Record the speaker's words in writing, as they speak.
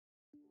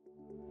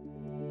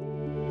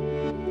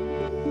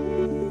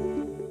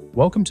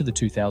Welcome to the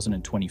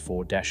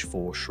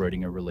 2024-4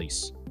 Schrödinger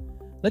release.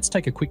 Let's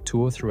take a quick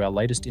tour through our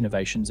latest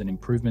innovations and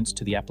improvements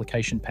to the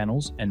application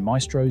panels and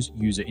Maestro's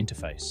user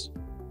interface.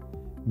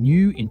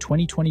 New in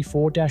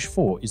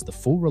 2024-4 is the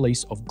full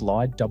release of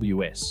Glide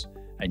WS,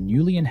 a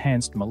newly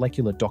enhanced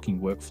molecular docking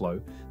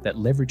workflow that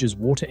leverages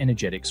water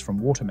energetics from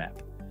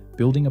WaterMap,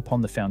 building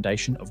upon the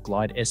foundation of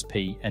Glide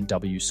SP and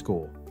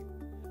W-Score.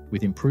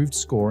 With improved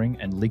scoring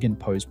and ligand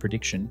pose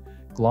prediction,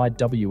 Glide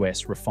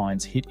WS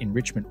refines hit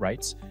enrichment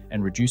rates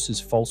and reduces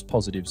false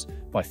positives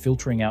by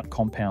filtering out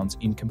compounds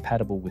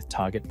incompatible with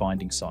target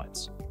binding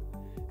sites.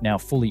 Now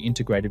fully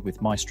integrated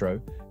with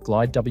Maestro,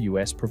 Glide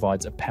WS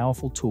provides a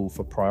powerful tool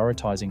for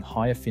prioritizing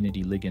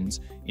high-affinity ligands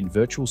in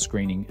virtual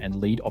screening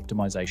and lead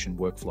optimization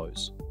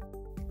workflows.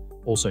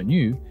 Also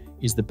new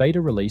is the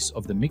beta release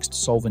of the Mixed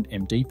Solvent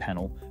MD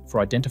panel for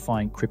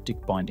identifying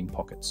cryptic binding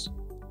pockets.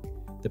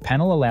 The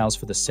panel allows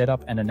for the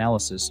setup and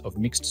analysis of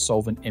mixed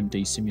solvent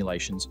MD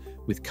simulations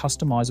with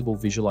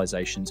customizable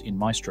visualizations in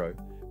Maestro,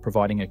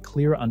 providing a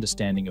clearer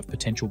understanding of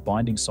potential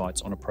binding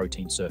sites on a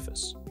protein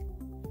surface.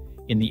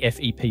 In the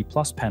FEP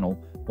Plus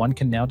panel, one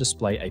can now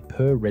display a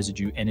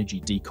per-residue energy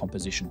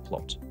decomposition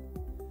plot.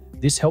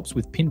 This helps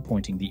with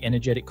pinpointing the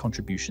energetic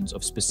contributions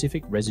of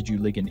specific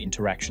residue-ligand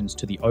interactions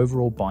to the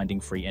overall binding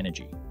free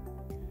energy.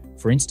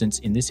 For instance,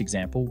 in this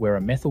example, where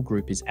a methyl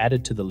group is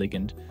added to the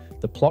ligand,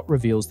 the plot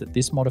reveals that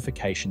this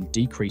modification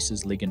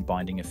decreases ligand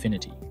binding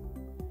affinity.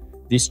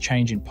 This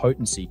change in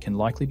potency can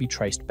likely be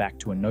traced back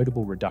to a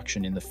notable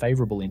reduction in the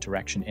favorable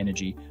interaction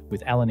energy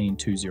with alanine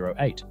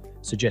 208,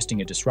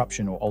 suggesting a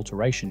disruption or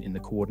alteration in the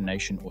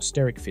coordination or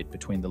steric fit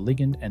between the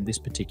ligand and this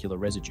particular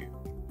residue.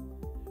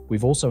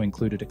 We've also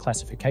included a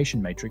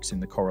classification matrix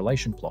in the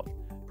correlation plot,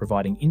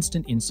 providing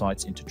instant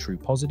insights into true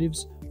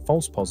positives,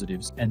 false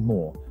positives, and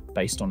more,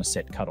 based on a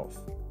set cutoff.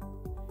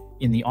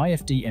 In the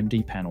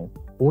IFD-MD panel,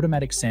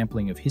 automatic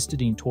sampling of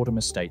histidine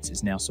tautomer states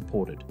is now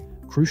supported,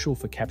 crucial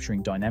for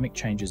capturing dynamic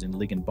changes in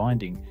ligand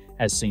binding,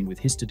 as seen with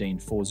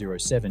histidine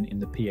 407 in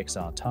the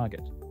PXR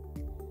target.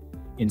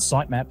 In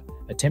sitemap,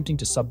 attempting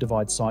to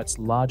subdivide sites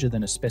larger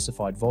than a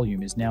specified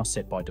volume is now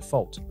set by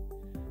default.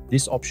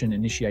 This option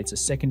initiates a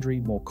secondary,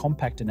 more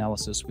compact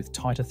analysis with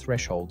tighter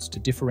thresholds to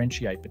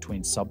differentiate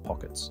between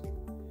sub-pockets.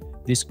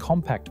 This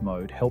compact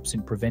mode helps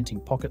in preventing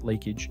pocket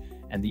leakage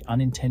and the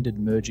unintended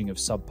merging of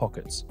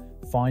sub-pockets,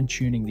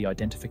 fine-tuning the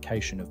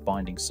identification of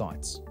binding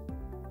sites.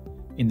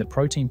 In the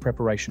protein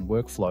preparation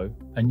workflow,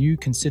 a new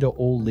Consider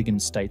All Ligand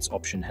States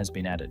option has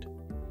been added.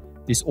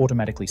 This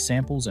automatically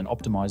samples and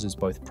optimizes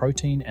both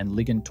protein and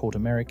ligand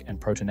tautomeric and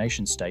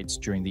protonation states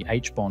during the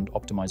H-bond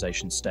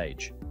optimization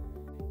stage.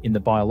 In the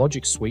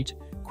biologics suite,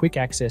 quick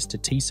access to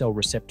T-cell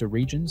receptor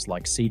regions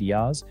like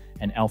CDRs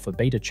and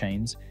alpha-beta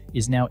chains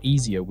is now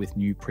easier with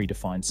new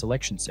predefined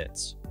selection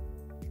sets.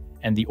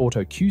 And the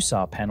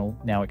Auto-QSAR panel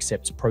now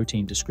accepts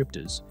protein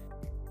descriptors,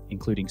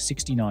 including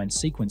 69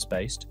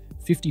 sequence-based,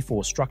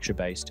 54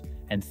 structure-based,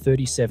 and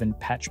 37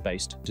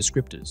 patch-based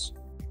descriptors.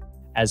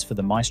 As for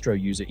the Maestro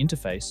user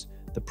interface,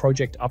 the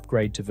project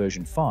upgrade to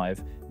version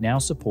 5 now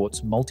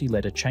supports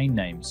multi-letter chain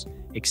names,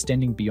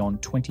 extending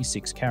beyond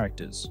 26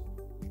 characters.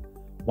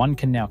 One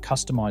can now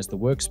customize the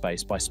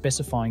workspace by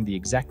specifying the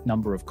exact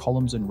number of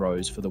columns and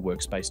rows for the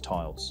workspace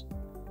tiles.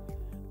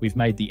 We've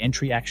made the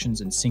entry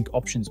actions and sync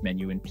options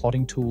menu in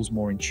plotting tools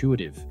more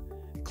intuitive,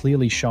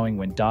 clearly showing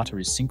when data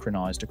is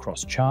synchronized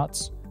across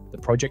charts, the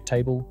project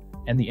table,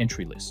 and the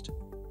entry list.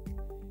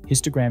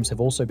 Histograms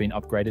have also been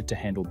upgraded to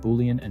handle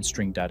Boolean and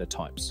string data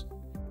types.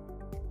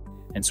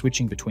 And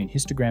switching between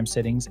histogram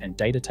settings and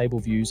data table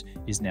views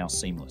is now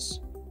seamless.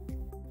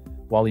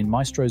 While in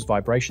Maestro's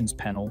vibrations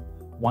panel,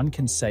 one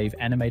can save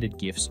animated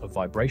GIFs of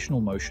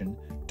vibrational motion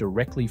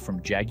directly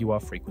from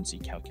Jaguar frequency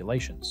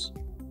calculations.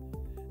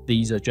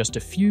 These are just a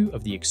few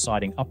of the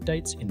exciting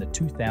updates in the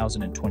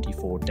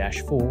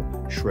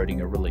 2024-4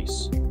 Schrödinger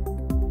release.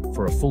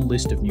 For a full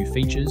list of new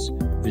features,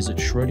 visit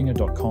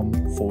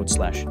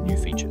schrödinger.com/new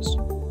features.